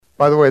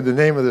By the way, the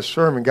name of this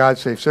sermon, God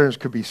Save Sinners,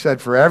 could be said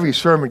for every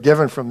sermon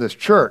given from this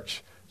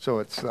church. So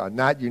it's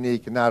not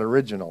unique and not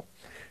original.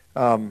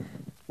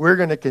 We're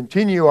going to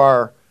continue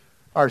our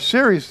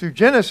series through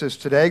Genesis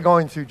today,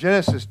 going through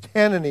Genesis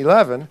 10 and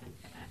 11.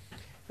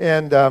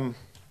 And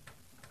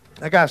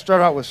I got to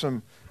start out with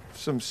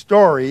some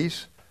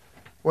stories.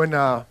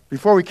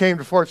 Before we came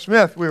to Fort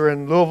Smith, we were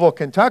in Louisville,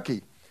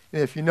 Kentucky.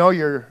 And if you know,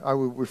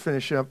 we're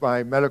finishing up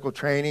my medical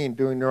training and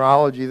doing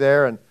neurology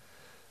there. And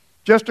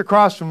just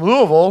across from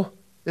Louisville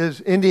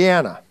is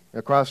Indiana,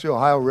 across the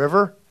Ohio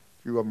River,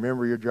 if you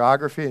remember your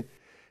geography.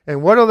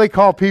 And what do they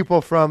call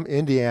people from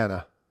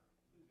Indiana?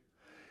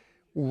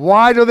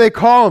 Why do they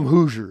call them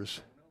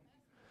Hoosiers?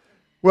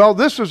 Well,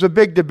 this was a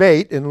big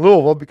debate in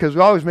Louisville because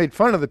we always made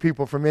fun of the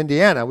people from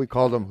Indiana. We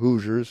called them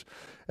Hoosiers.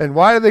 And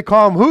why do they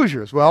call them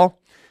Hoosiers? Well,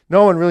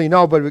 no one really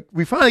knows, but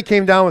we finally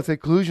came down with the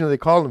conclusion that they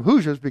called them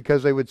Hoosiers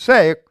because they would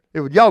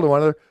yell to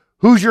one another,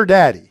 "Who's your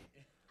daddy?"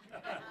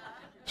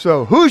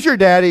 So, "Who's your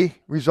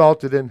daddy?"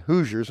 resulted in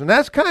Hoosiers. And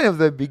that's kind of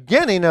the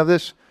beginning of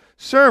this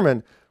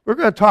sermon. We're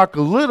going to talk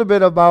a little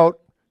bit about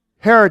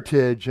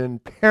heritage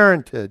and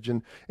parentage,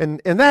 and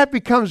that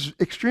becomes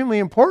extremely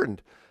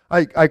important.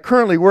 I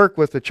currently work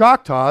with the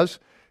Choctaws,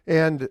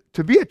 and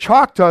to be a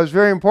Choctaw is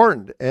very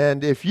important.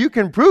 And if you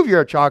can prove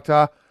you're a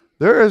Choctaw,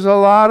 there is a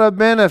lot of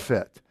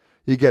benefit.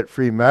 You get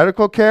free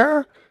medical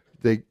care,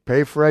 they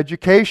pay for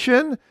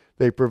education,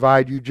 they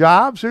provide you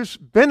jobs. There's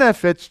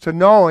benefits to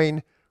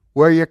knowing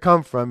where you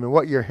come from and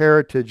what your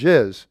heritage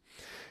is.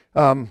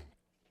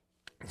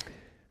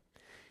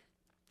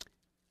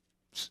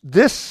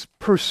 This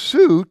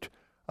pursuit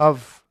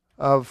of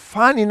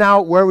finding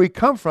out where we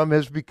come from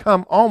has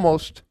become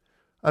almost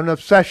an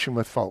obsession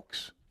with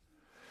folks.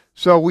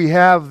 So we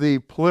have the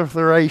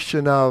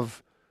proliferation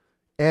of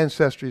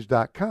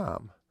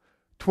Ancestries.com,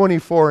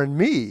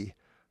 24andMe.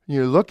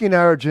 You're looking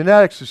at our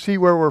genetics to see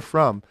where we're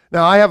from.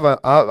 Now, I have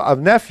a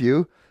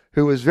nephew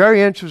who was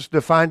very interested to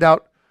find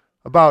out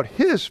about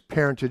his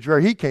parentage,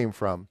 where he came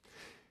from.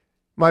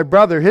 My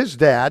brother, his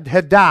dad,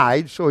 had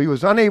died, so he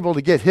was unable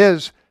to get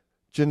his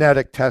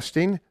genetic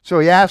testing, so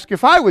he asked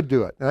if I would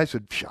do it. And I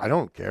said, I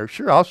don't care.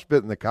 Sure, I'll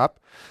spit in the cup.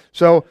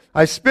 So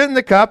I spit in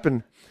the cup,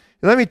 and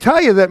let me tell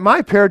you that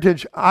my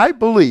parentage, I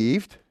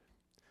believed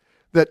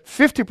that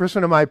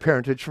 50% of my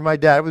parentage from my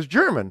dad was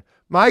German.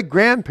 My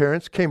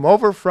grandparents came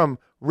over from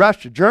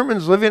Russia.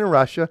 Germans living in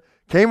Russia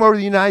came over to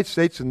the United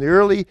States in the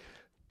early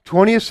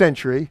 20th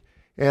century,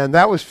 and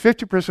that was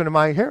 50% of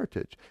my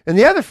heritage. And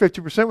the other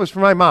 50% was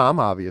from my mom,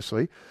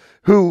 obviously,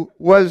 who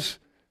was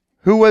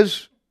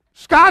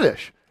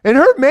Scottish. And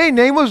her maiden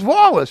name was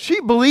Wallace. She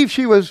believed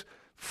she was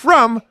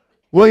from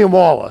William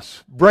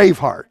Wallace,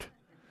 Braveheart.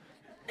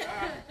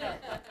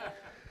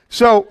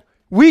 So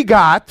we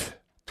got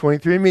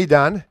 23andMe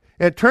done,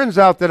 and it turns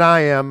out that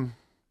I am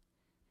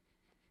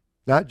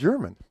not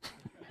German.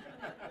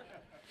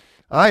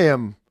 I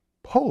am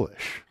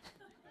Polish.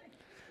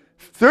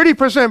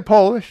 30%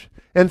 Polish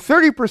and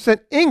 30%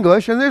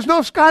 English, and there's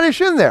no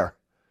Scottish in there.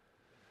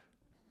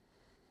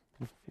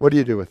 What do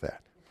you do with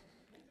that?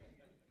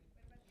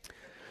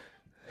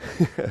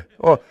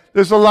 Well,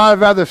 there's a lot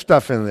of other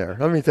stuff in there,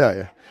 let me tell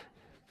you.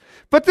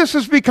 But this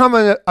has become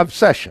an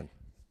obsession.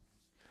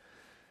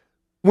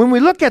 When we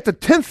look at the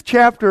 10th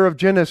chapter of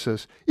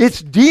Genesis,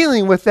 it's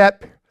dealing with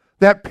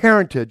that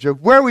parentage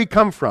of where we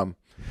come from.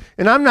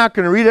 And I'm not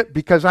going to read it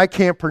because I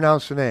can't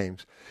pronounce the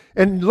names.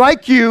 And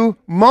like you,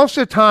 most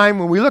of the time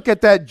when we look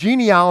at that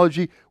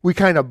genealogy, we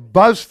kind of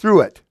buzz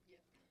through it.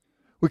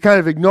 We kind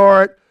of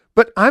ignore it.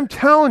 But I'm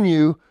telling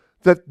you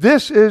that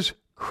this is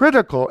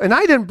critical. And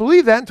I didn't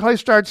believe that until I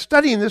started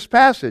studying this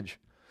passage.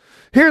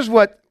 Here's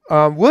what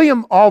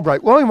William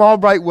Albright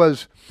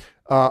was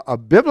a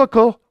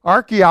biblical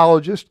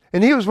archaeologist,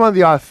 and he was one of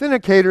the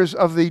authenticators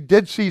of the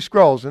Dead Sea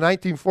Scrolls in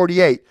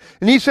 1948.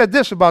 And he said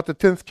this about the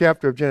 10th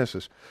chapter of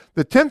Genesis.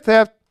 The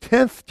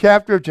 10th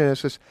chapter of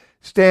Genesis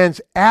stands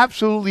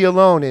absolutely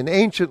alone in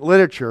ancient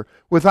literature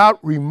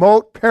without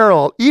remote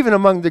parallel, even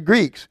among the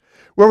Greeks,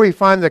 where we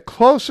find the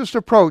closest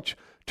approach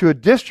to a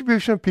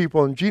distribution of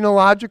people and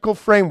genealogical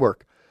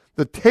framework.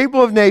 The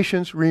Table of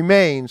Nations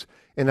remains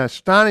an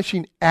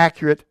astonishing,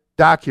 accurate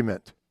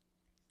document.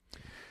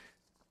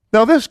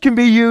 Now, this can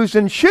be used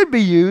and should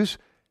be used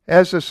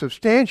as a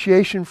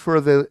substantiation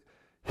for the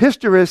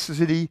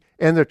historicity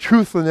and the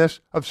truthfulness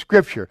of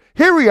Scripture.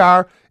 Here we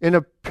are in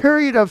a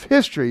period of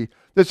history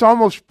that's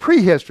almost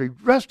prehistory,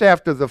 just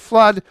after the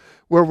flood,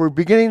 where we're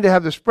beginning to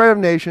have the spread of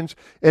nations,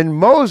 and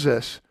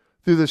Moses,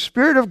 through the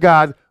Spirit of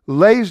God,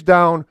 lays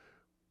down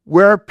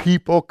where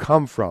people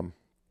come from.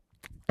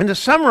 And to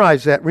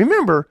summarize that,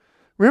 remember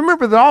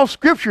that all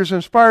Scripture is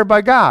inspired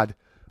by God.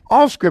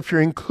 All Scripture,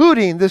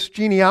 including this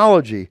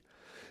genealogy.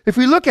 If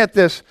we look at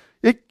this,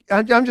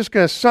 I'm just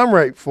going to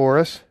summarize for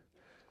us.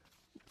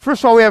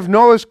 First of all, we have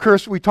Noah's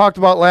curse we talked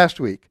about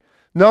last week.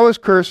 Noah's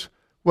curse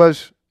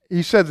was,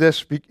 he said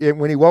this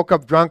when he woke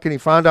up drunk and he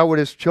found out what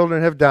his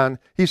children have done.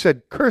 He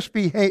said, "Cursed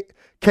be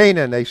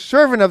Canaan, a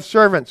servant of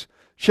servants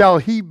shall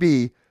he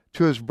be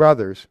to his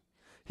brothers."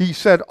 He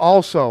said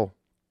also,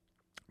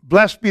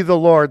 Blessed be the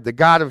Lord, the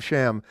God of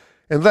Shem,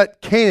 and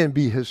let Canaan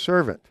be his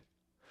servant.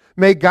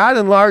 May God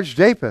enlarge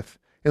Japheth,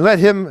 and let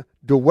him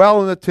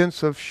dwell in the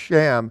tents of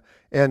Shem,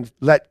 and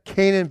let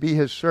Canaan be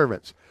his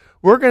servants.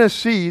 We're going to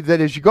see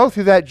that as you go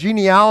through that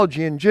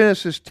genealogy in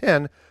Genesis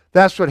 10,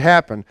 that's what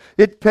happened.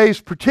 It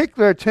pays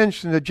particular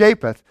attention to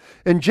Japheth.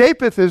 And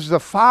Japheth is the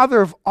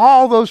father of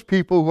all those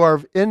people who are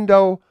of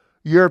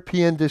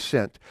Indo-European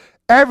descent.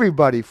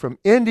 Everybody from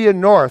India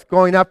north,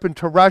 going up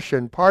into Russia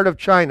and part of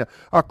China,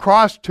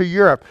 across to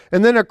Europe,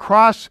 and then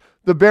across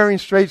the Bering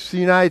Straits to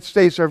the United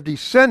States are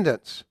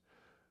descendants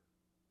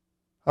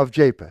of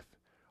Japheth.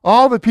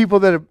 All the people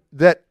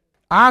that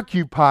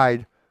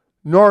occupied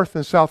North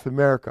and South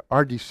America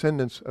are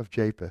descendants of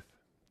Japheth.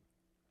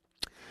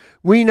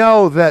 We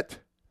know that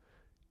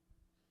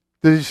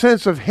the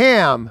descendants of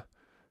Ham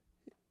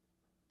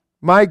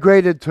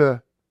migrated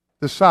to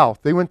the south.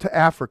 They went to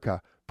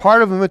Africa.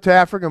 Part of them went to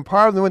Africa, and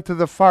part of them went to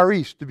the Far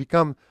East to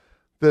become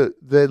the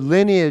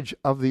lineage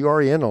of the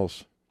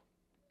Orientals.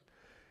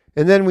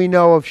 And then we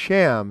know of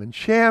Shem. And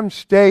Shem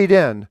stayed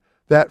in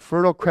that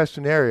Fertile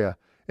Crescent area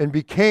and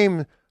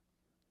became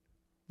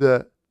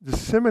the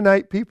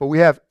Semonite people. We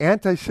have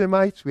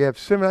anti-Semites, we have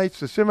Semonites.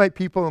 The Semite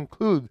people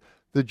include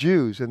the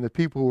Jews and the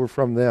people who were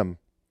from them.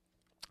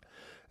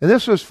 And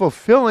this was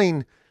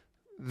fulfilling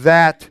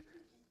that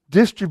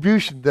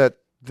distribution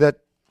that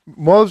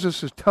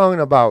Moses is telling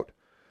about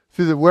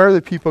through where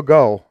the people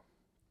go.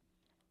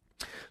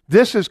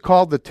 This is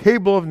called the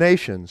Table of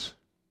Nations.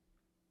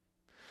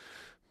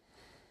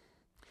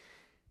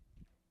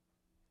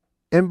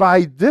 And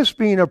by this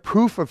being a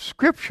proof of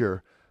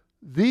Scripture,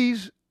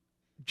 these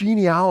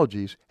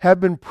genealogies have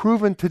been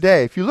proven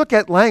today. If you look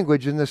at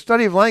language and the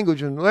study of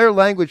language and where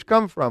language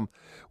comes from,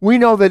 we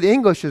know that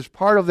English is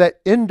part of that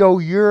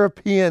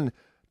Indo-European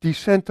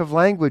descent of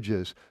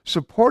languages,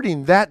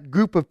 supporting that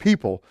group of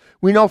people.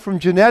 We know from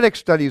genetic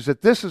studies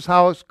that this is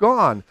how it's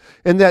gone,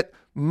 and that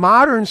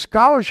modern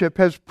scholarship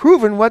has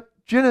proven what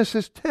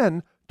Genesis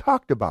 10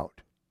 talked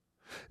about.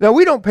 Now,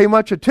 we don't pay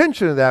much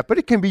attention to that, but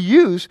it can be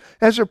used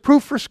as a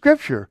proof for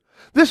Scripture.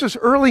 This is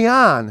early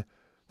on.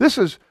 This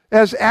is,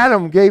 as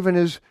Adam gave in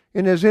his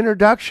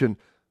introduction,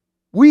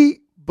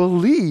 we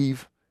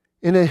believe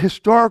in a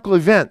historical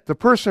event, the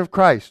person of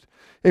Christ.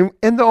 And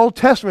the Old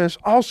Testament is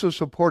also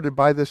supported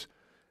by this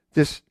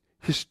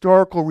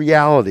historical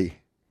reality.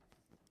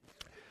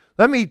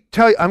 Let me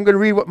tell you, I'm going to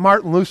read what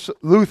Martin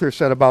Luther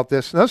said about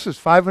this. Now, this is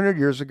 500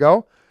 years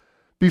ago,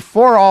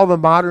 before all the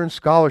modern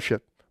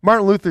scholarship.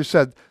 Martin Luther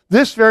said,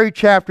 "This very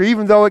chapter,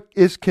 even though it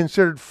is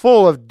considered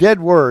full of dead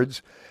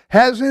words,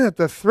 has in it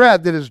the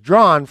thread that is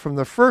drawn from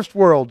the first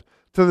world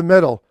to the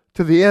middle,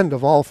 to the end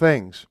of all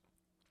things.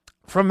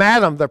 From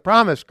Adam, the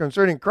promise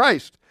concerning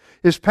Christ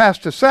is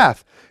passed to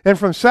Seth, and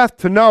from Seth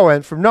to Noah,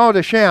 and from Noah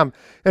to Shem,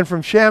 and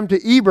from Shem to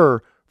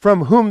Eber,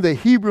 from whom the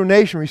Hebrew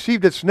nation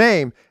received its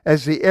name,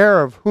 as the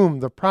heir of whom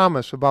the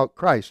promise about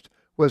Christ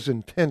was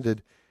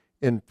intended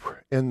in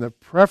the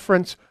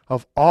preference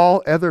of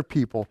all other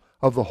people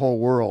of the whole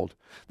world."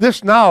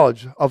 This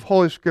knowledge of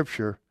Holy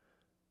Scripture,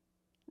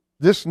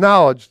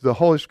 the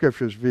Holy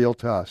Scriptures reveal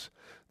to us.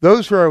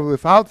 Those who are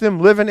without them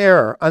live in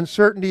error,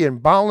 uncertainty,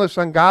 and boundless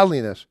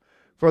ungodliness,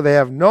 for they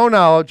have no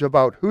knowledge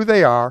about who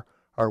they are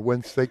or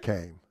whence they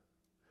came.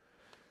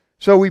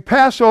 So we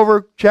pass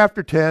over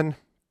chapter 10,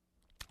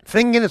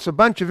 thinking it's a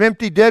bunch of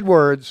empty, dead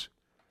words,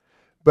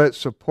 but it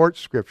supports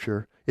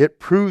Scripture. It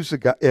proves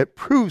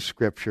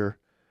Scripture,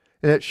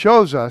 and it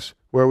shows us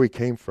where we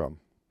came from.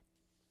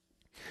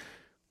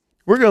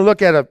 We're going to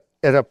look at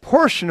a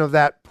portion of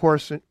that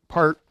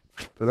part.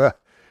 We're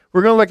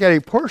going to look at a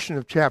portion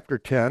of chapter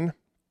 10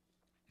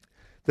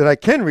 that I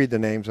can read the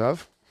names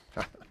of.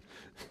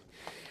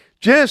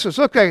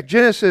 Look at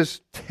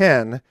Genesis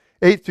 10,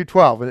 8 through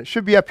 12, and it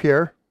should be up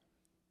here.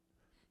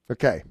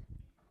 Okay.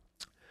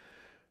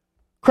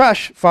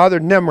 Cush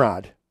fathered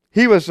Nimrod.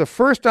 He was the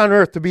first on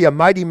earth to be a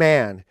mighty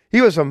man.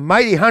 He was a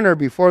mighty hunter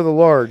before the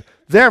Lord.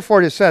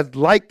 Therefore it is said,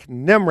 like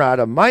Nimrod,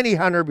 a mighty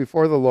hunter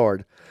before the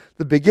Lord.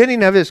 The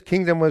beginning of his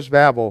kingdom was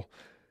Babel,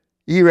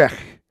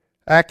 Erech,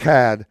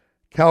 Akkad,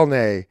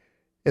 Calneh,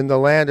 in the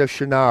land of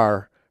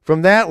Shinar.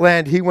 From that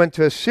land he went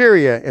to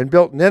Assyria and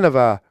built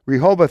Nineveh,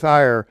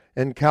 Rehoboth-ir,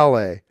 and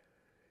Calais,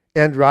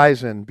 and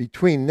Risen,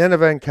 between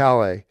Nineveh and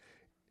Calais.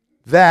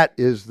 That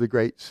is the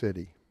great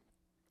city.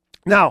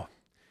 Now,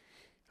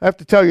 I have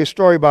to tell you a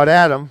story about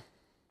Adam,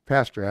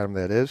 Pastor Adam,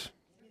 that is.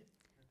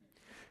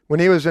 When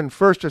he was in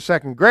first or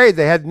second grade,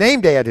 they had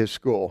name day at his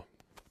school.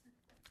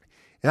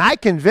 And I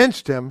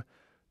convinced him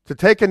to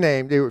take a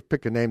name. They would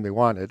pick a name they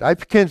wanted. I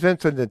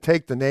convinced him to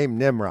take the name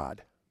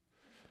Nimrod.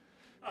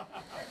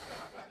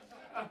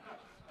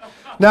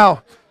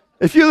 Now,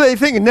 if you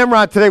think of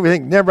Nimrod today, we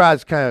think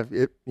Nimrod's kind of,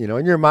 in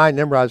your mind,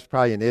 Nimrod's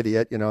probably an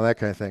idiot, that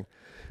kind of thing.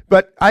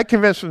 But I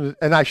convinced him,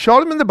 and I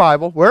showed him in the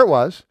Bible where it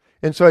was.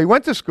 And so he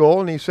went to school,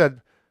 and he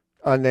said,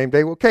 on name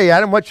day, "Okay,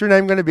 Adam, what's your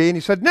name going to be?" And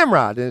he said,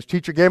 "Nimrod." And his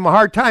teacher gave him a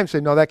hard time,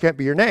 saying, "No, that can't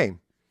be your name."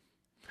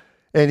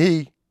 And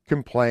he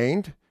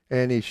complained,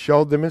 and he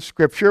showed them in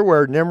Scripture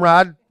where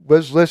Nimrod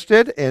was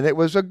listed, and it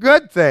was a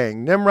good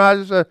thing. Nimrod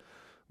is a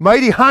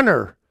mighty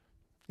hunter.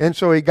 And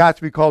so he got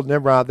to be called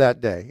Nimrod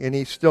that day. And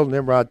he's still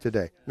Nimrod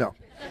today. No.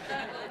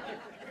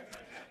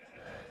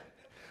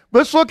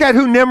 Let's look at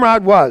who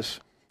Nimrod was.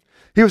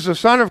 He was the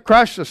son of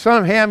Cush, the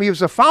son of Ham. He was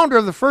the founder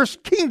of the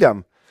first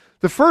kingdom.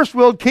 The first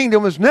world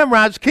kingdom was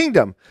Nimrod's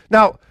kingdom.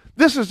 Now,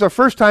 this is the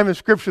first time in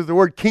Scripture the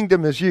word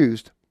kingdom is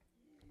used.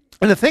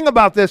 And the thing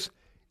about this,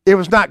 it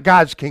was not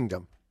God's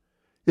kingdom.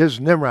 It was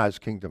Nimrod's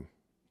kingdom.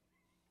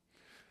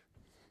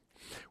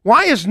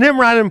 Why is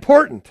Nimrod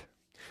important?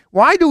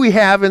 Why do we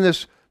have in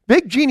this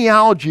big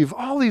genealogy of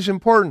all these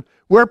important,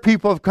 where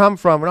people have come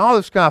from and all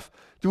this stuff,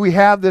 do we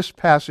have this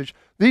passage,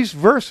 these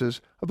verses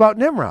about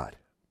Nimrod?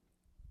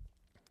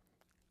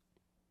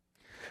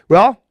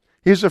 Well,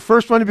 he was the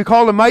first one to be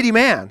called a mighty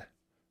man.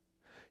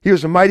 He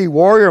was a mighty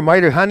warrior, a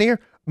mighty hunter,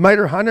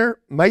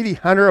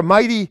 a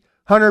mighty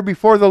hunter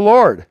before the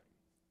Lord.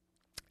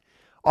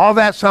 All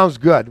that sounds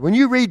good. When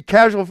you read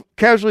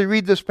casually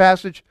read this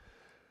passage,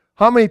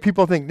 how many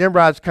people think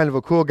Nimrod's kind of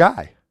a cool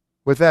guy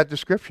with that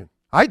description?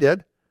 I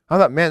did. I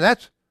thought, man,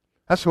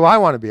 that's who I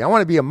want to be. I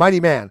want to be a mighty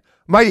man,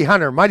 mighty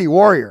hunter, mighty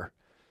warrior.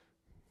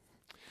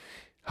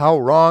 How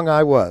wrong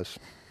I was.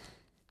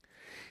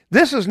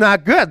 This is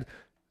not good.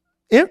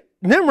 In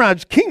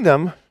Nimrod's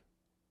kingdom,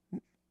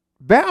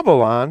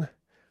 Babylon,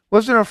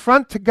 was an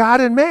affront to God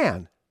and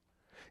man.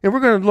 And we're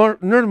going to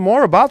learn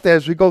more about that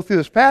as we go through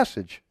this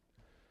passage.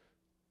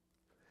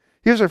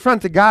 He was an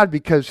affront to God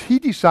because he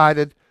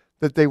decided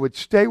that they would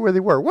stay where they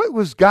were. What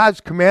was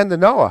God's command to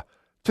Noah?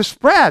 To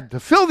spread, to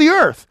fill the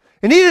earth.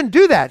 And he didn't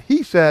do that.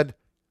 He said,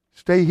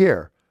 stay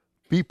here.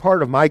 Be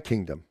part of my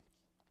kingdom.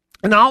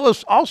 And all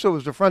this also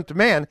was an affront to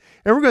man.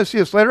 And we're going to see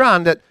this later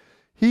on, that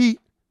he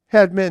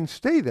had men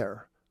stay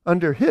there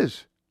under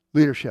his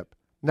leadership,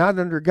 not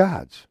under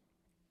God's.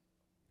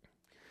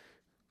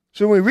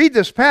 So when we read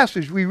this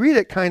passage, we read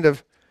it kind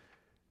of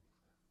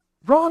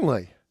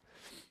wrongly.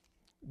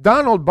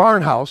 Donald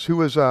Barnhouse, who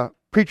was a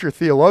preacher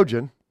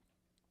theologian,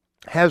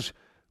 has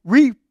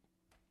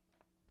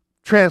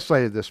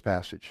retranslated this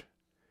passage.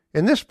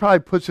 And this probably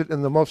puts it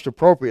in the most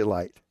appropriate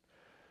light.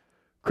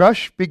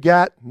 Cush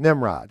begat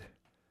Nimrod.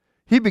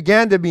 He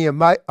began to be a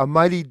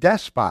mighty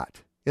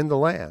despot in the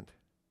land.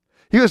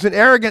 He was an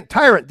arrogant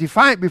tyrant,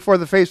 defiant before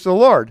the face of the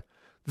Lord.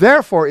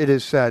 Therefore it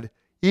is said,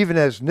 even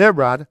as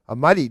Nimrod, a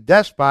mighty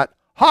despot,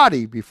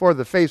 haughty before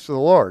the face of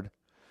the Lord.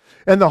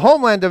 And the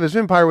homeland of his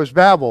empire was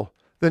Babel,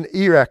 then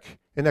Erech,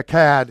 and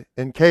Akkad,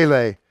 and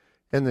Calais,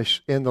 and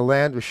the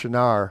land of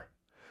Shinar.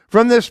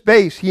 From this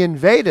base he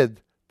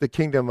invaded the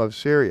kingdom of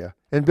Syria,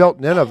 and built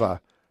Nineveh,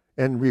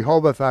 and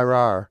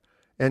Rehoboth-irar,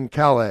 and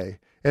Calais,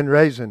 and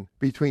Resen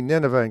between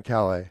Nineveh and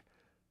Calais.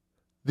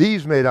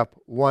 These made up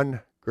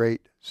one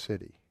great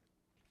city.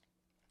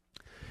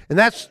 And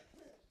that's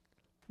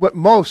what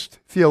most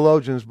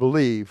theologians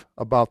believe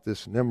about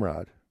this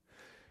Nimrod.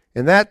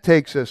 And that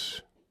takes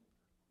us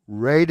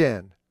right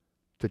in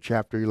to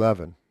chapter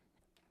 11.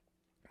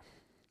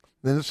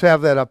 Then let's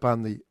have that up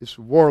on this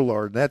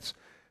warlord. That's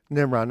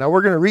Nimrod. Now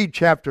we're going to read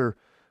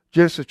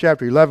Genesis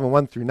chapter 11,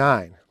 1 through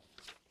 9.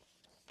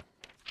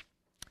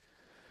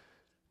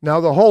 Now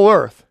the whole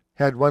earth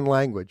had one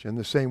language and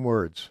the same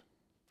words.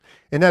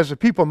 And as the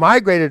people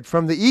migrated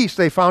from the east,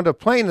 they found a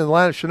plain in the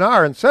land of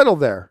Shinar and settled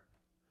there.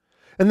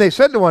 And they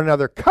said to one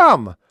another,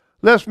 come,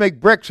 let us make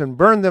bricks and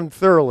burn them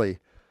thoroughly.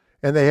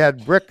 And they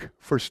had brick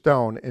for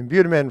stone and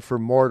bitumen for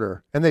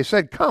mortar. And they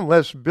said, come, let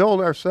us build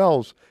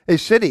ourselves a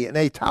city and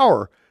a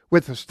tower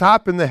with a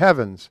top in the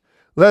heavens.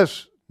 Let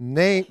us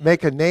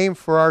make a name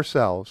for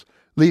ourselves,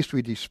 lest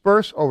we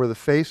disperse over the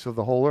face of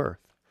the whole earth.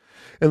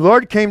 And the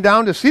Lord came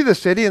down to see the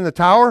city and the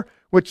tower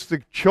which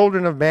the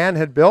children of man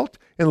had built.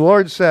 And the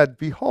Lord said,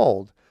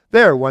 behold,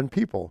 they are one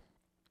people.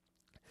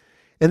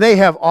 And they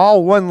have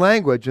all one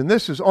language. And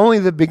this is only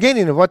the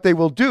beginning of what they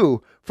will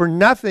do, for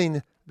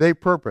nothing they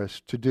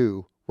purpose to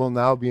do will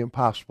now be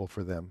impossible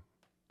for them.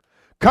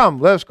 Come,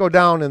 let us go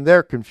down and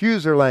there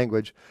confuse their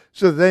language,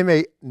 so that they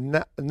may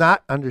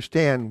not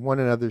understand one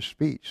another's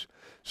speech.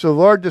 So the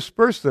Lord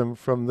dispersed them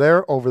from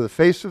there over the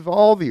face of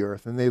all the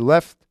earth, and they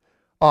left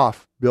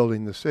off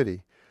building the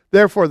city.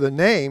 Therefore its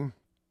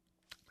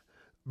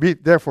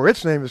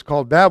name is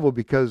called Babel,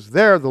 because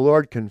there the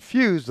Lord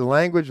confused the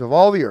language of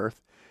all the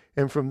earth,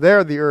 and from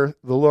there the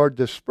Lord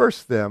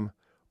dispersed them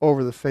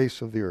over the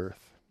face of the earth.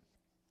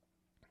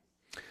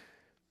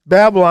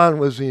 Babylon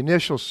was the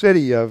initial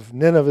city of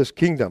Nineveh's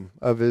kingdom,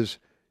 of his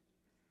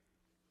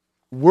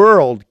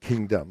world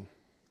kingdom.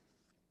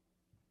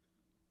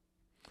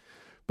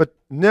 But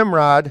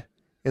Nimrod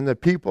and the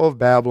people of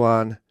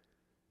Babylon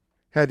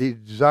had a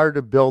desire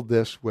to build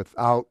this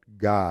without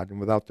God and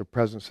without the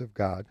presence of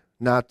God,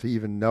 not to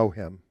even know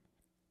him.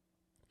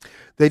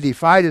 They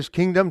defied his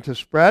kingdom to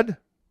spread.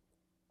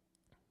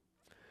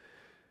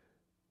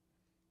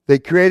 They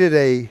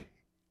created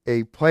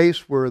a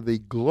place where the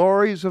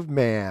glories of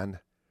man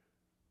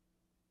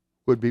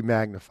would be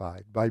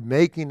magnified by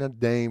making a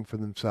name for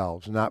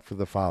themselves, not for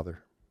the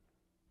Father.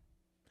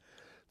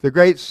 The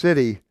great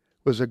city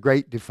was a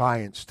great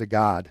defiance to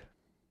God.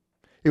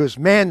 It was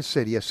man's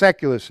city, a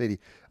secular city,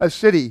 a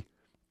city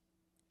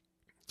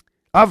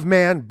of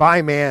man,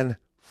 by man,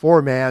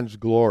 for man's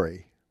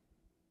glory.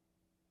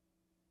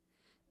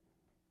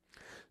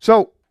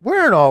 So,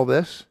 where in all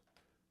this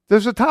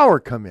does a tower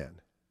come in?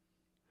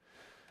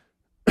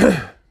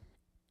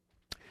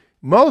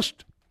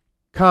 Most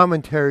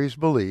commentaries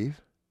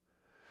believe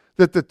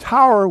that the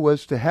tower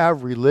was to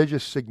have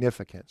religious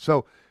significance.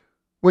 So,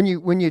 when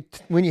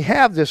you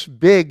have this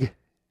big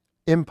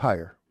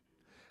empire,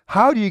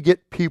 how do you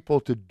get people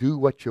to do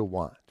what you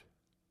want?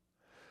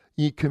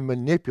 You can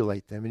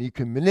manipulate them, and you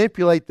can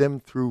manipulate them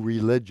through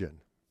religion.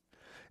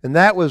 And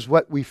that was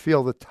what we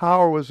feel the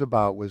tower was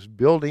about, was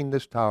building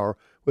this tower,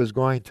 was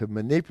going to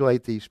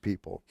manipulate these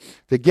people,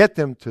 to get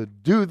them to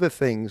do the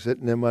things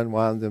that Nimrod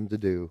wanted them to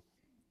do.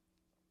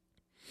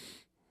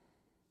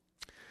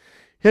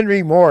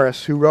 Henry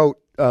Morris, who wrote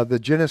the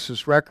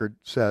Genesis record,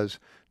 says,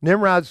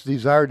 Nimrod's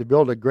desire to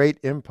build a great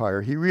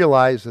empire, he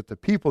realized that the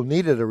people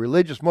needed a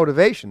religious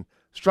motivation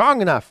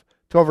strong enough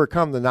to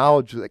overcome the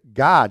knowledge that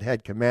God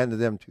had commanded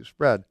them to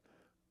spread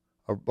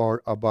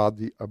abroad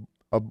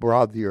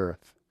the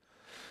earth.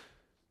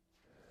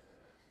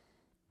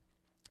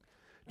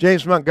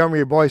 James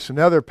Montgomery Boyce,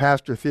 another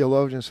pastor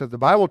theologian, said the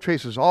Bible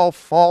traces all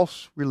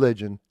false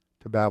religion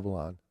to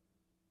Babylon.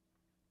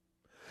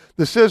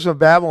 The citizens of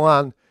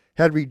Babylon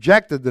had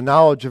rejected the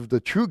knowledge of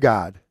the true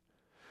God.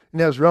 And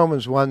as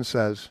Romans 1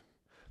 says,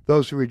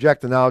 those who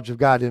reject the knowledge of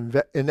God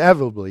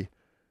inevitably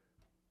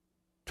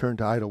turn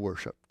to idol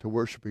worship, to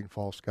worshiping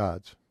false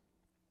gods.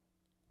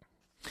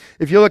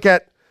 If you look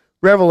at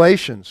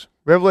Revelation 17,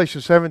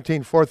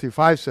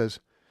 4-5 says,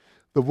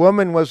 the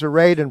woman was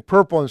arrayed in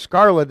purple and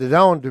scarlet,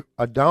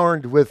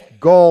 adorned with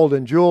gold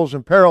and jewels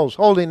and pearls,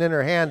 holding in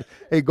her hand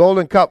a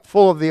golden cup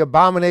full of the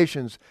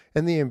abominations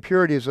and the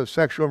impurities of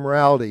sexual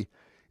immorality.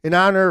 And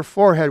on her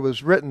forehead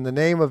was written the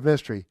name of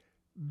mystery,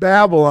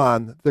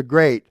 Babylon the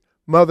Great,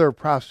 mother of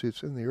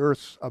prostitutes and the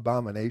earth's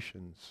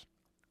abominations.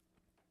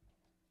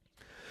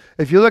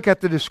 If you look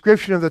at the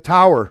description of the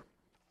tower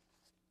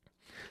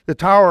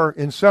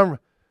in some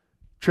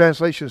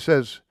translations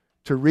says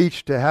to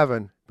reach to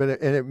heaven, and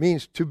it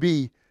means to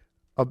be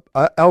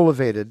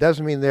elevated. It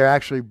doesn't mean they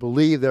actually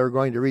believe they're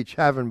going to reach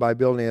heaven by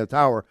building a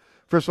tower.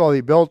 First of all,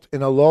 they built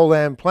in a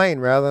lowland plain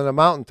rather than a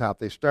mountaintop.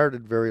 They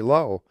started very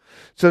low.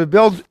 So to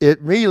build, it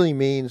really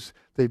means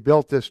they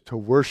built this to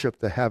worship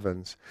the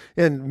heavens.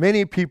 And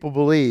many people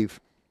believe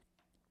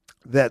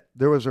that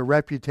there was a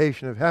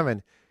reputation of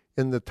heaven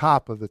in the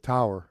top of the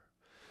tower.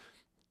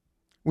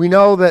 We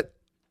know that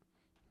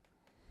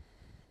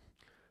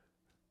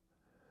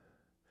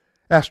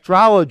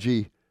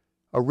astrology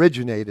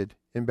originated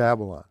in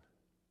Babylon.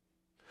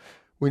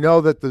 We know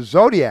that the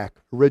zodiac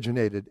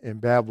originated in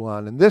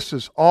Babylon, and this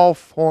is all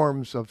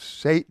forms of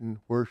Satan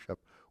worship,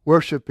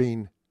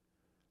 worshiping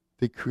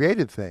the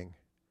created thing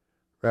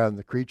rather than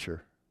the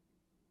creature.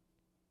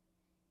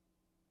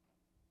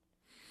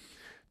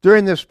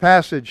 During this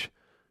passage,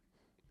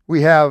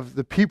 we have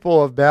the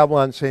people of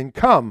Babylon saying,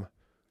 "Come,"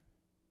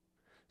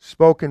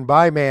 spoken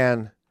by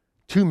man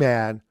to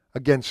man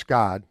against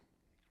God.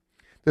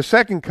 The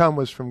second "come"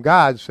 was from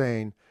God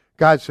saying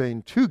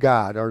to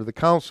God, or the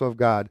council of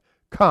God,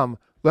 "Come,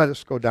 let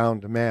us go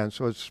down to man."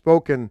 So it's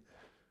spoken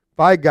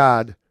by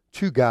God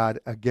to God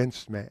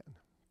against man.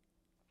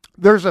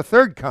 There's a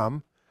third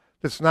 "come"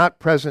 that's not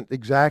present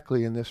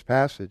exactly in this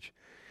passage.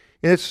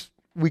 And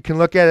we can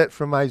look at it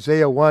from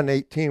Isaiah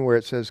 1:18, where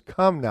it says,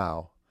 "Come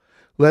now,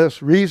 let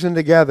us reason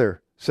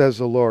together, says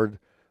the Lord.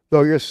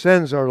 Though your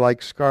sins are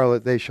like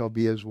scarlet, they shall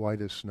be as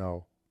white as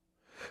snow.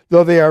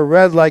 Though they are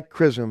red like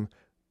chrism,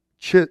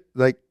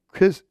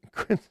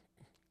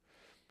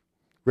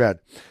 red,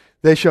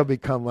 they shall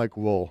become like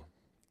wool."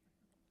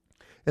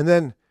 And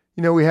then,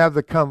 we have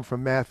the "come"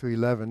 from Matthew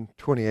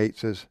 11:28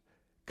 says,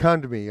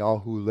 "Come to me, all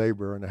who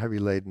labor and are heavy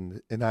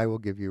laden, and I will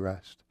give you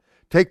rest.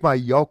 Take my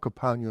yoke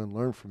upon you and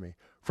learn from me,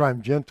 for I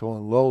am gentle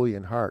and lowly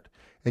in heart,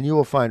 and you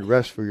will find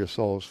rest for your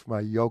souls, for my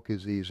yoke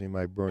is easy,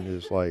 my burden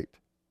is light."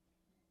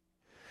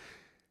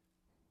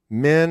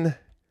 Men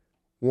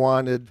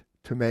wanted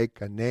to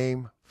make a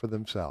name for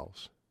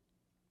themselves.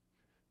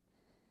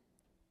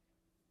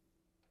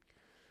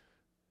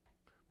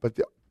 But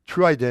the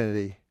true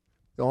identity,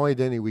 the only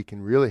identity we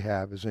can really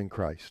have, is in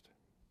Christ.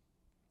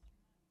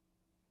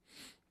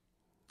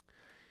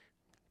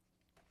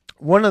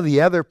 One of the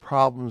other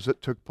problems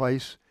that took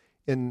place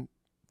in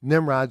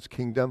Nimrod's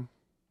kingdom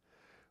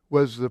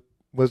was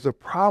the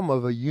problem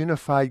of a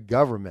unified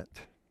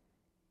government.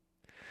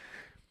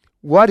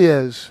 What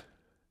is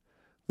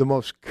the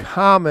most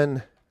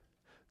common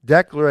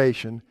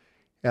declaration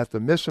at the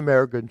Miss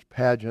America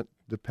pageant?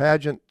 The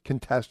pageant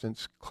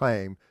contestants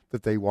claim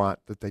that they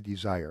want, that they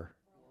desire.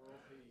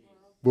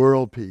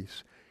 World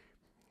peace.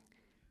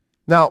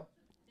 Now,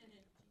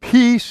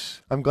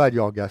 peace, I'm glad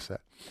you all guessed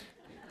that.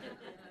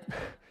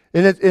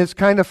 And it's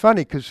kind of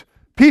funny because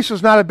peace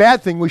is not a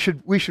bad thing. We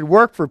should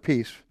work for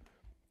peace.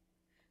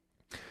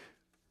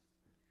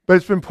 But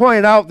it's been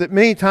pointed out that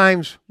many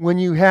times when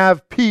you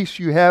have peace,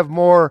 you have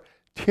more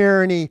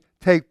tyranny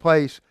take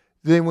place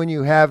than when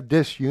you have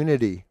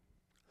disunity.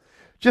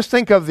 Just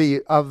think of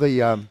the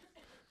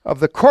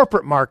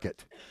corporate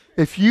market.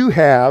 If you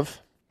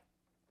have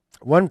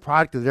one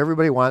product that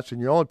everybody wants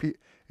and you're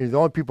the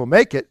only people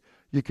make it,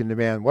 you can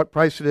demand what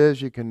price it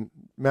is. You can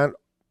demand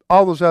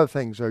all those other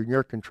things are in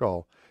your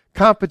control.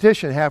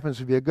 Competition happens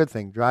to be a good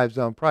thing, drives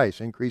down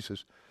price,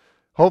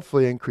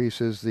 hopefully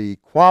increases the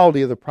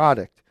quality of the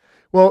product.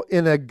 Well,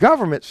 in a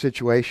government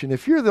situation,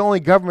 if you're the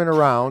only government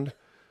around,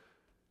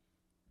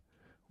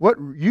 what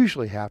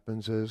usually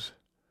happens is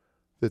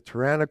the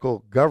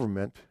tyrannical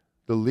government,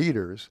 the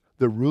leaders,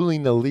 the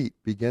ruling elite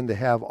begin to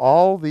have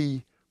all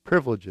the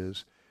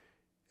privileges,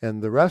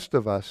 and the rest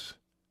of us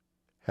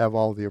have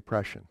all the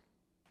oppression.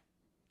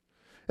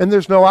 And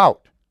there's no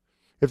out.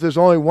 If there's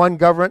only one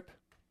government,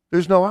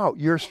 there's no out.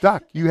 You're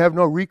stuck. You have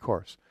no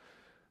recourse.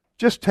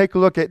 Just take a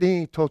look at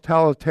any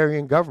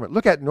totalitarian government.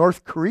 Look at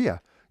North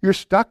Korea. You're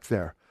stuck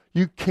there.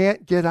 You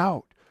can't get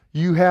out.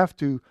 You have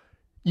to,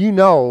 you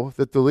know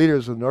that the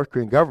leaders of the North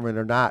Korean government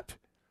are not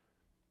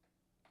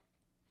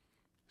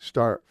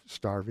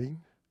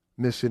starving,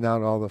 missing out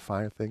on all the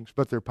fine things,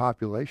 but their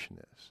population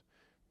is.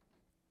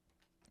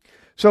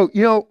 So,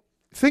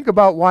 think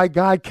about why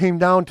God came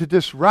down to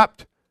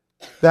disrupt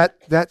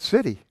that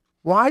city.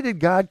 Why did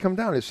God come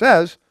down? It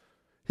says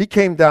he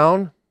came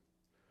down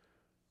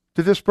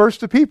to disperse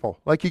the people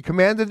like he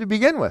commanded to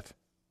begin with.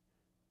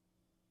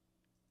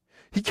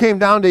 He came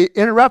down to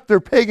interrupt their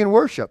pagan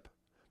worship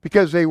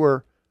because they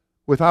were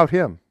without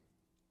him.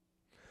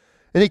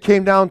 And he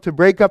came down to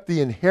break up the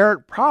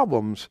inherent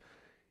problems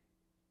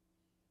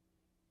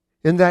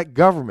in that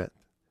government,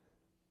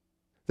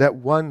 that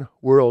one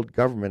world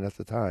government at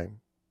the time.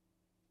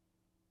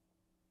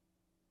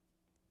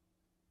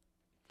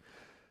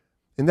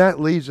 And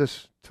that leads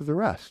us to the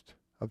rest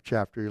of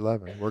chapter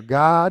 11, where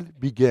God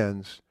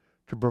begins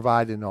to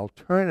provide an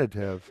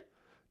alternative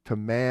to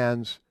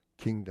man's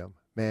kingdom,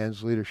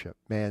 man's leadership,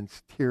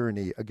 man's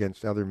tyranny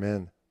against other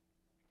men.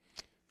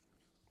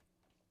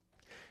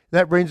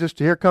 That brings us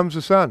to here comes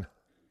the sun.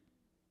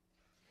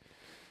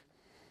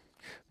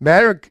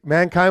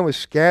 Mankind was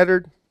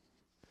scattered,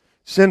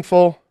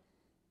 sinful,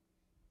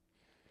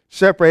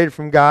 separated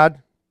from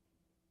God,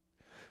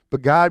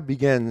 but God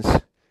begins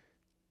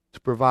to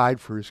provide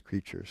for his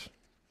creatures.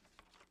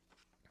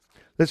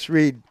 Let's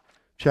read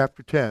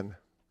chapter 10,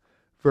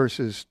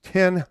 verses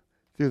 10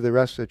 through the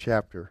rest of the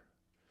chapter.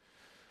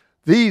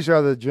 These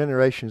are the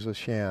generations of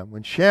Shem.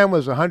 When Shem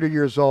was 100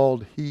 years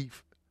old, he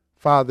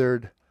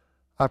fathered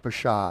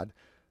Arpachshad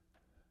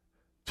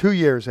 2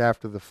 years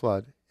after the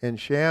flood. And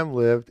Shem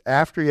lived,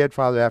 after he had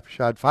fathered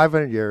Arpachshad,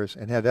 500 years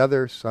and had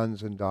other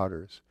sons and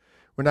daughters.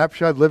 When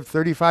Arpachshad lived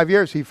 35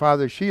 years, he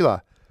fathered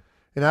Shelah.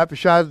 And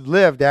Arpachshad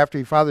lived, after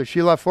he fathered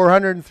Shelah,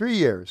 403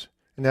 years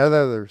and had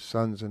other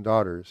sons and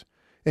daughters.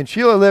 And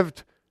Shelah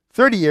lived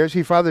 30 years,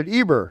 he fathered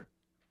Eber.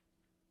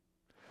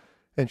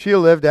 And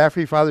Shelah lived, after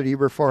he fathered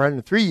Eber,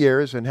 403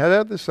 years and had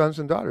other sons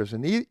and daughters.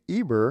 And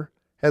Eber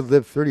had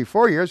lived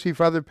 34 years, he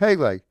fathered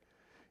Peleg.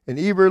 And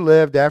Eber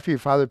lived, after he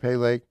fathered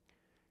Peleg,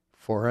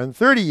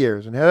 430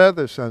 years and had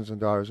other sons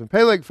and daughters. And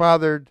Peleg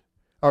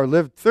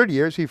lived 30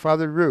 years, he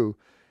fathered Reu.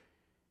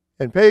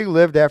 And Peleg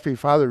lived, after he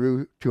fathered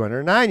Reu,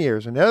 209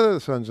 years and had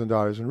other sons and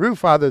daughters. And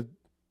Reu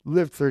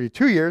lived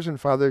 32 years and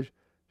fathered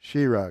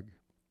Sherug.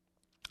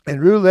 And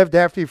Reu lived,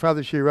 after he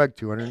fathered Sherug,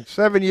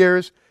 207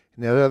 years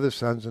and had other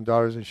sons and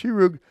daughters. And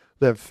Sherug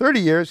lived 30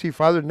 years, he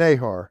fathered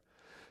Nahor.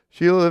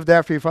 Shelah lived,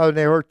 after he fathered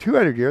Nahor,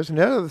 200 years and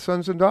had other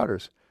sons and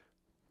daughters.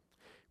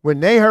 When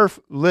Nahor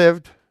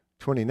lived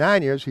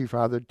 29 years, he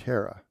fathered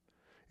Terah.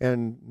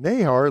 And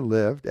Nahor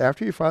lived,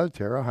 after he fathered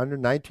Terah,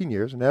 119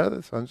 years and had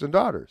other sons and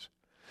daughters.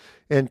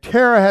 And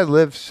Terah had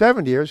lived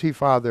 70 years, he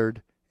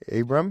fathered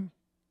Abram,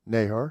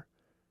 Nahor,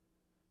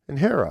 and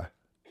Haran.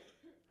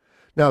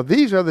 Now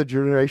these are the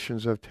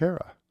generations of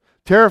Terah.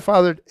 Terah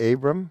fathered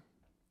Abram,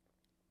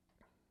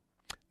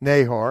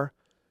 Nahor,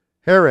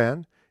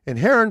 Haran, and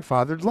Haran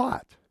fathered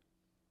Lot.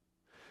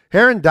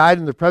 Haran died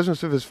in the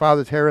presence of his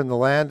father Terah in the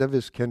land of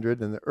his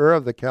kindred in the Ur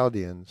of the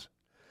Chaldeans.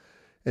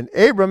 And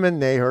Abram and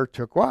Nahor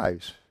took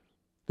wives.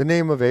 The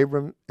name of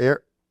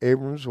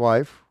Abram's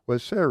wife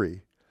was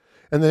Sarai,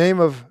 and the name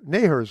of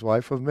Nahor's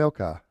wife of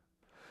Milcah,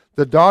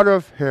 the daughter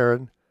of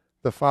Haran,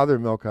 the father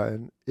of Milcah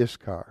and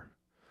Iscah.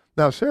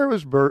 Now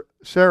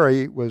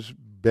Sarai was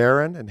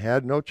barren and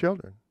had no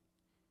children.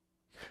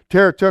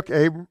 Terah took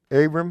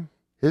Abram,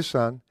 his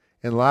son,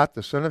 and Lot,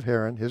 the son of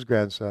Haran, his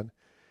grandson,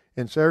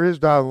 and Sarai, his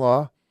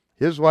daughter-in-law,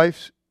 his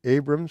wife,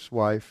 Abram's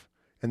wife,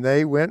 and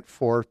they went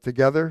forth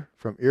together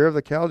from Ur of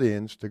the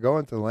Chaldeans to go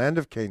into the land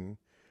of Canaan.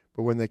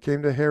 But when they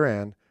came to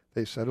Haran,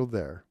 they settled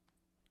there.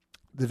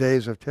 The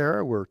days of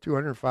Terah were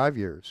 205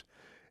 years,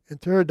 and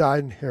Terah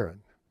died in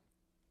Haran.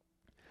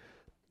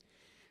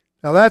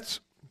 Now that's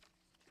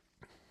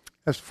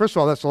first of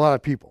all, that's a lot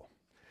of people.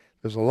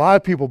 There's a lot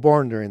of people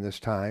born during this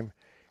time.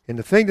 And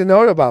the thing to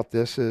note about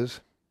this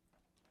is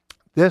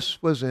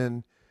this was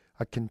in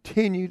a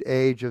continued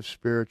age of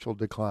spiritual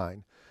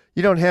decline.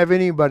 You don't have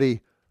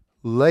anybody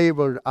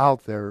labeled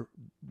out there,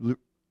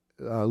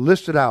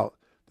 listed out,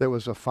 that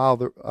was a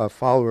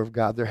follower of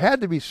God. There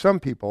had to be some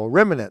people, a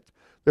remnant,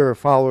 that were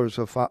followers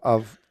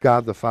of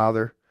God the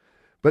Father,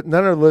 but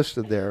none are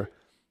listed there.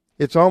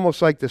 It's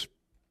almost like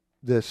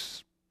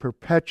this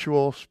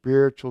perpetual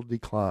spiritual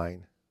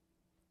decline.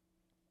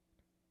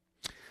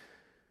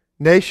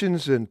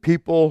 Nations and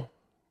people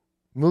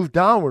move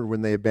downward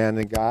when they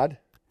abandon God.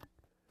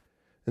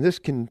 And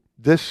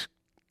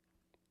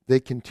they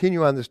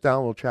continue on this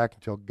downward track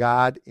until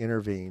God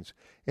intervenes.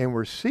 And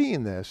we're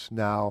seeing this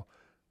now,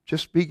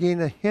 just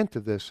beginning a hint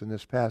of this in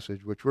this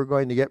passage, which we're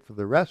going to get for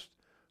the rest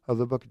of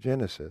the book of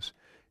Genesis,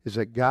 is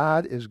that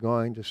God is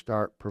going to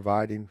start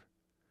providing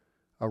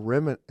a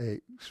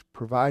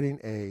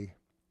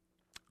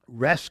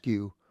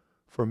rescue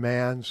for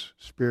man's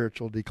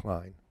spiritual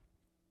decline.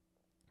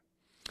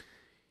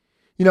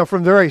 You know,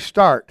 from the very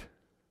start,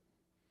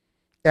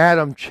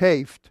 Adam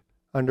chafed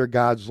under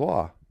God's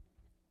law.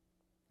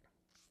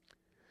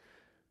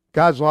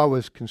 God's law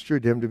was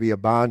construed to him to be a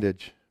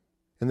bondage.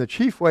 And the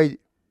chief way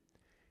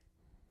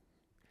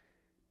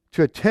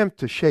to attempt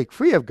to shake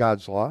free of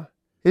God's law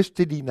is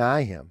to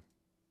deny him.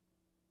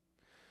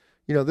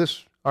 You know,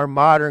 our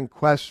modern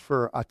quest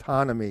for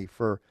autonomy,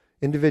 for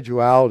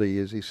individuality,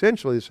 is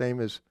essentially the same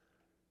as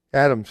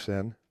Adam's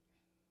sin.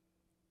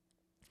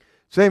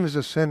 Same as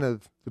the sin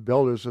of the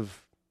builders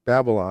of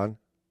Babylon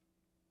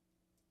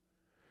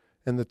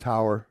and the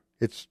tower.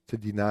 It's to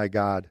deny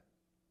God.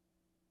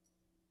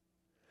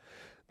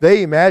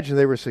 They imagined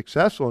they were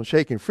successful in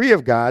shaking free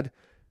of God,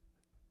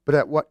 but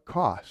at what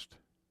cost?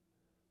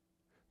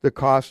 The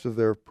cost of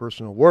their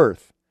personal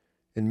worth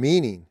and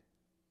meaning.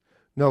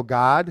 No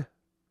God,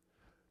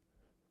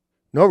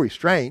 no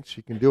restraints.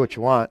 You can do what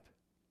you want,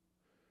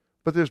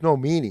 but there's no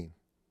meaning.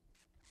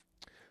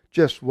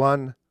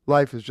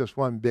 Life is just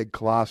one big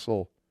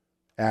colossal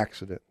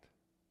accident.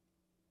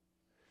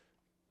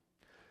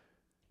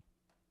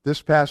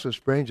 This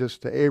passage brings us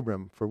to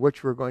Abram, for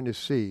which we're going to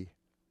see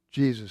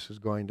Jesus is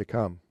going to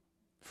come,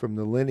 from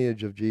the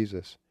lineage of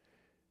Jesus.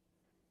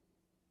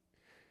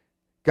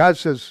 God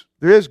says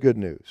there is good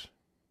news.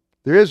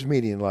 There is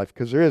meaning in life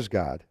because there is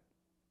God.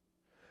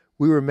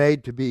 We were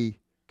made to be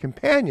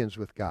companions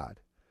with God.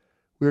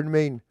 We were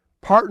made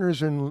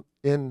partners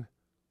in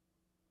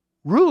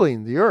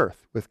ruling the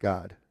earth with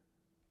God.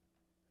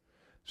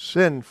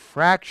 Sin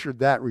fractured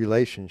that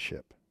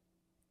relationship.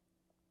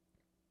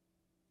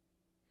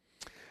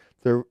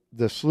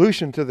 The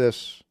solution to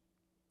this,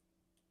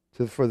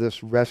 for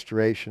this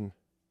restoration,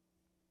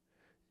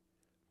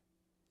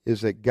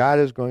 is that God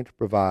is going to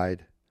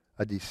provide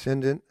a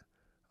descendant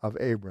of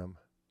Abram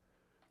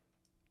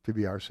to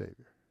be our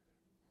Savior.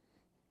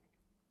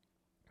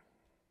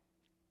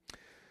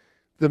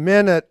 The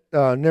men at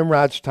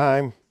Nimrod's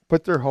time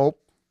put their hope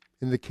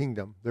in the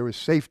kingdom. There was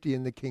safety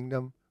in the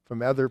kingdom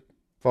from other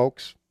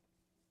folks.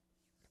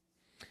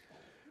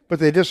 But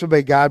they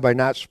disobeyed God by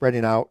not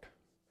spreading out.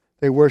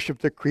 They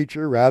worshiped the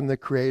creature rather than the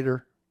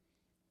Creator.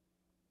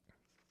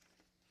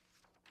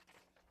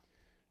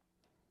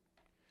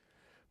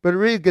 But it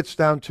really gets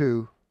down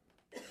to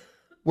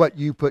what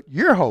you put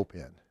your hope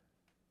in.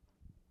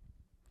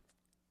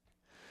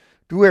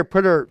 Do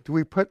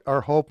we put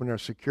our hope and our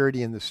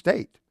security in the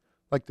state,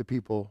 like the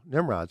people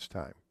Nimrod's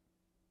time?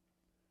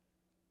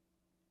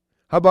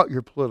 How about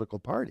your political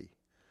party?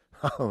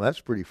 Oh,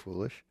 that's pretty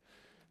foolish.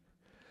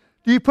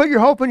 Do you put your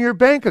hope in your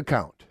bank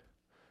account?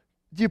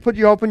 Do you put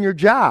your hope in your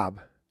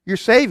job, your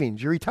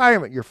savings, your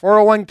retirement, your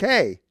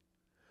 401k,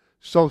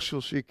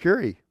 Social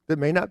Security that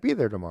may not be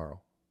there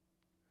tomorrow?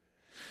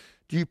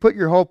 Do you put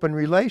your hope in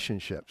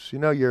relationships? You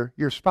know,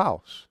 your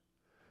spouse,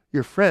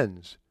 your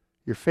friends,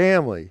 your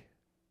family.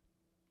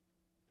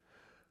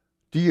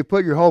 Do you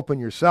put your hope in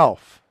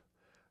yourself,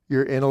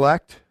 your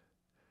intellect,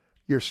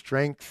 your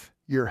strength,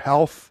 your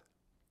health?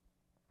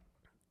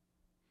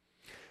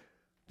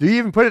 Do you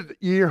even put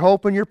your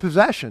hope in your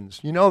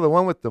possessions? You know, the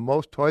one with the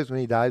most toys when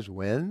he dies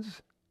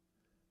wins?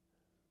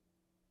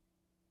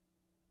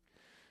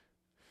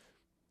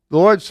 The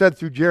Lord said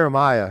through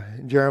Jeremiah,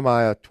 in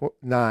Jeremiah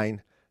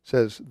 9,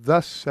 says,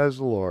 "Thus says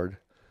the Lord,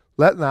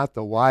 let not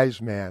the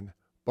wise man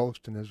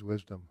boast in his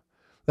wisdom.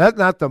 Let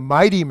not the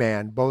mighty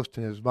man boast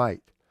in his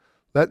might.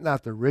 Let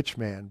not the rich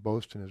man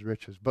boast in his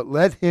riches. But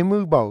let him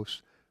who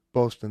boasts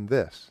boast in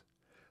this,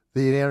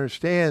 that he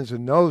understands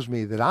and knows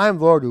me, that I am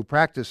the Lord who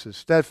practices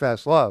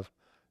steadfast love,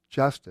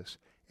 justice,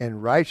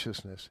 and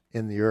righteousness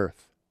in the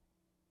earth."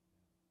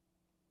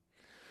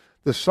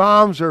 The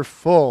Psalms are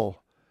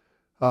full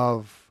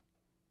of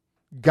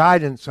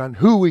guidance on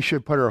who we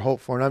should put our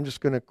hope for. And I'm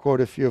just going to quote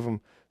a few of them.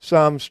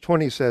 Psalms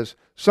 20 says,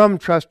 "Some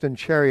trust in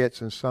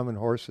chariots and some in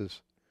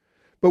horses.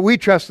 But we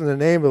trust in the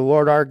name of the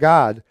Lord our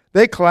God.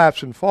 They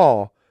collapse and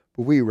fall,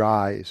 but we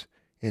rise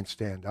and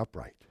stand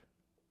upright."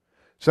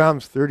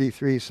 Psalms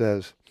 33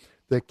 says,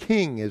 "The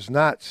king is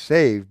not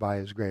saved by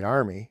his great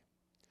army.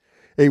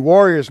 A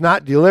warrior is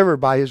not delivered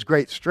by his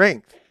great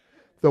strength.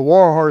 The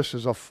war horse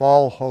is a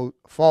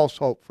false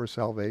hope for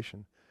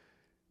salvation,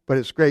 but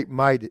its great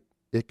might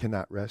it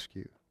cannot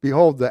rescue.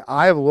 Behold, the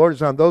eye of the Lord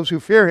is on those who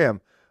fear him,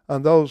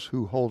 on those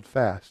who hold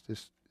fast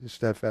his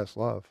steadfast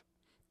love,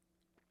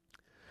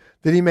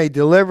 that he may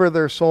deliver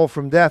their soul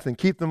from death and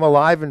keep them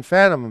alive in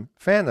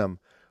phantom.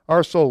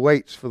 Our soul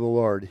waits for the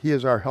Lord. He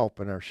is our help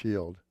and our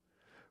shield.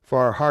 For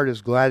our heart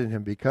is glad in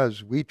him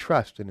because we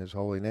trust in his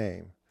holy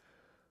name.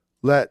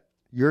 Let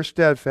your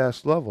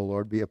steadfast love, O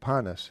Lord, be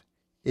upon us,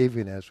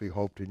 even as we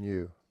hoped in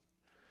you.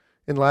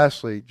 And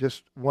lastly,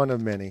 just one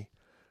of many,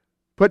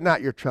 put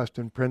not your trust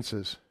in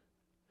princes,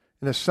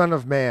 in a son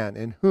of man,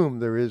 in whom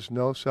there is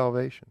no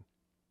salvation.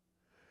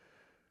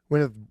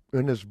 When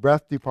his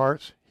breath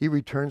departs, he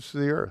returns to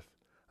the earth.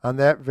 On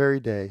that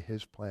very day,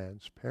 his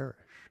plans perish.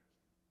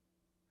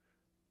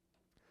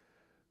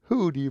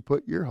 Who do you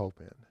put your hope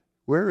in?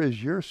 Where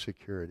is your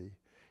security?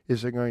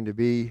 Is it going to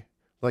be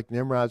like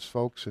Nimrod's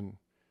folks in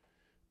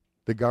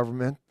the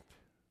government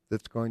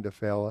that's going to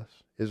fail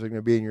us? Is it going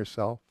to be in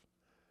yourself?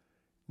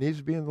 It needs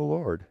to be in the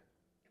Lord.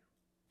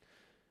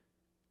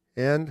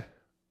 And,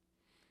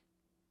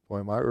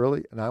 boy, am I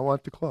early, and I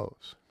want to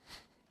close.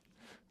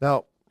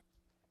 Now,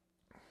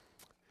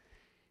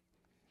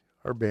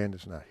 our band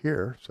is not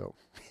here, so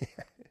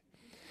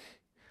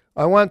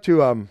I want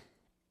to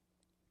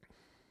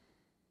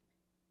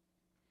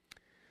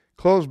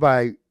close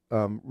by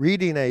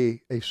reading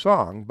a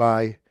song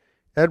by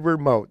Edward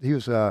Mote. He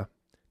was a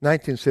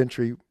 19th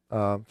century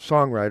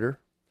songwriter,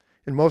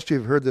 and most of you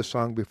have heard this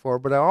song before,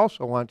 but I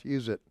also want to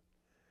use it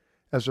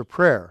as a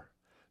prayer.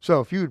 So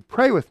if you would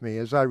pray with me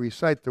as I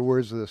recite the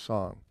words of the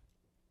song.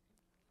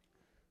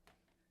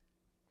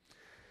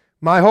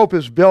 My hope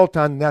is built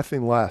on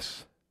nothing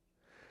less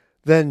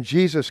than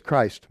Jesus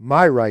Christ,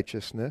 my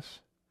righteousness.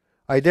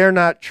 I dare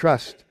not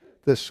trust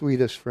the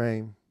sweetest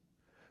frame,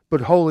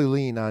 but wholly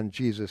lean on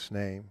Jesus'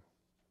 name.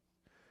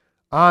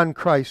 On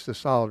Christ, the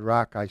solid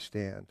rock, I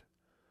stand.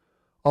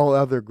 All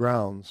other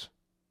ground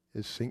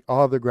is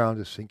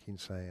sinking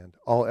sand.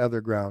 All other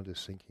ground is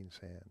sinking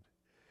sand.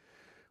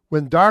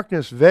 When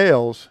darkness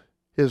veils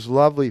his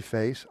lovely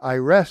face, I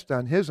rest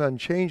on his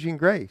unchanging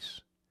grace.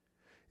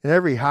 In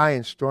every high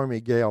and stormy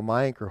gale,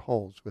 my anchor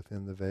holds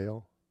within the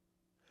veil.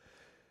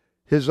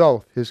 His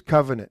oath, his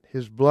covenant,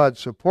 his blood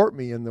support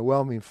me in the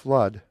whelming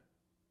flood.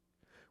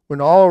 When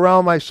all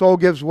around my soul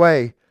gives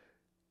way,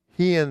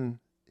 he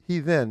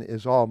then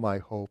is all my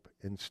hope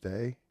and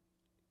stay.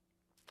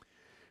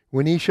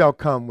 When he shall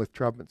come with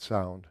trumpet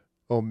sound,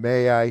 oh,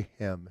 may I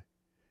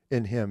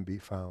in him be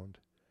found.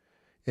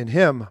 In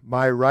him,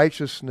 my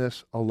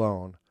righteousness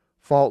alone,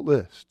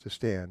 faultless to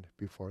stand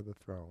before the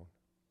throne.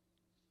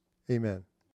 Amen.